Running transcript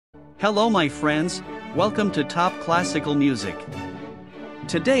Hello my friends, welcome to Top Classical Music.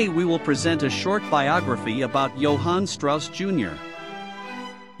 Today we will present a short biography about Johann Strauss Jr.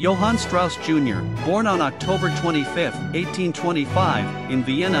 Johann Strauss Jr., born on October 25, 1825, in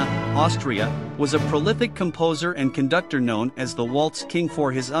Vienna, Austria, was a prolific composer and conductor known as the Waltz King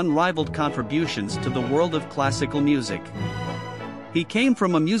for his unrivaled contributions to the world of classical music. He came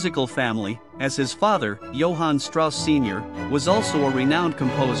from a musical family, as his father, Johann Strauss Sr., was also a renowned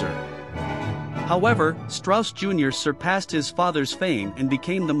composer. However, Strauss Jr. surpassed his father's fame and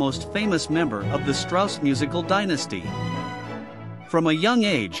became the most famous member of the Strauss musical dynasty. From a young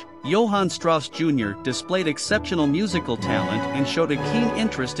age, Johann Strauss Jr. displayed exceptional musical talent and showed a keen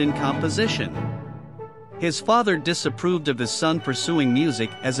interest in composition. His father disapproved of his son pursuing music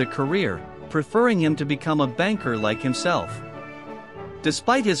as a career, preferring him to become a banker like himself.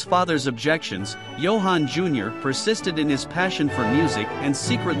 Despite his father's objections, Johann Jr. persisted in his passion for music and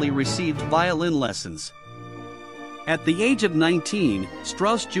secretly received violin lessons. At the age of 19,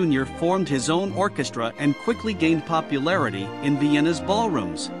 Strauss Jr. formed his own orchestra and quickly gained popularity in Vienna's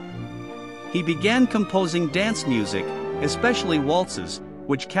ballrooms. He began composing dance music, especially waltzes,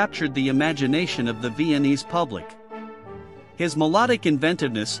 which captured the imagination of the Viennese public. His melodic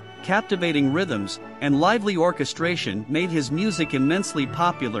inventiveness, captivating rhythms, and lively orchestration made his music immensely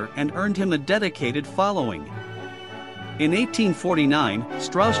popular and earned him a dedicated following. In 1849,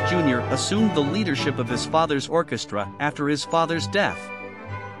 Strauss Jr. assumed the leadership of his father's orchestra after his father's death.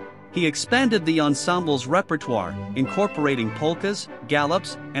 He expanded the ensemble's repertoire, incorporating polkas,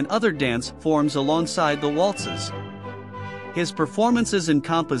 galops, and other dance forms alongside the waltzes. His performances and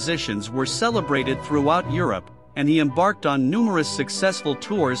compositions were celebrated throughout Europe, and he embarked on numerous successful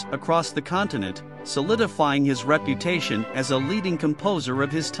tours across the continent, solidifying his reputation as a leading composer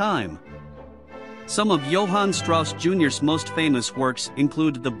of his time. Some of Johann Strauss Jr.'s most famous works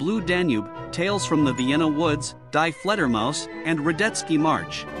include The Blue Danube, Tales from the Vienna Woods, Die Fledermaus, and Radetzky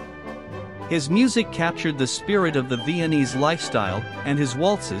March. His music captured the spirit of the Viennese lifestyle, and his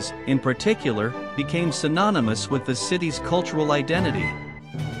waltzes, in particular, became synonymous with the city's cultural identity.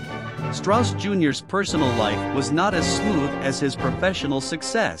 Strauss Jr.'s personal life was not as smooth as his professional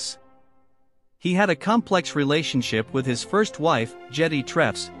success. He had a complex relationship with his first wife, Jetty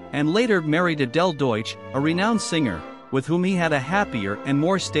Treffs, and later married Adele Deutsch, a renowned singer, with whom he had a happier and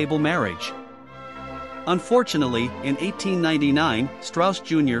more stable marriage. Unfortunately, in 1899, Strauss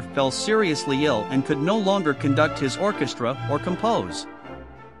Jr. fell seriously ill and could no longer conduct his orchestra or compose.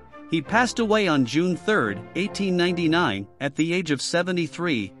 He passed away on June 3, 1899, at the age of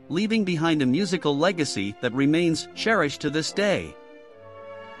 73, leaving behind a musical legacy that remains cherished to this day.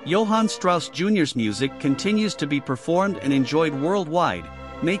 Johann Strauss Jr.'s music continues to be performed and enjoyed worldwide,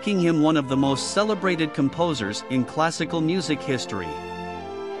 making him one of the most celebrated composers in classical music history.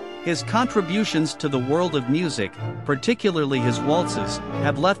 His contributions to the world of music, particularly his waltzes,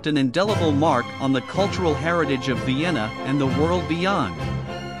 have left an indelible mark on the cultural heritage of Vienna and the world beyond.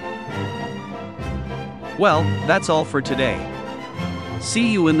 Well, that's all for today.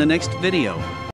 See you in the next video.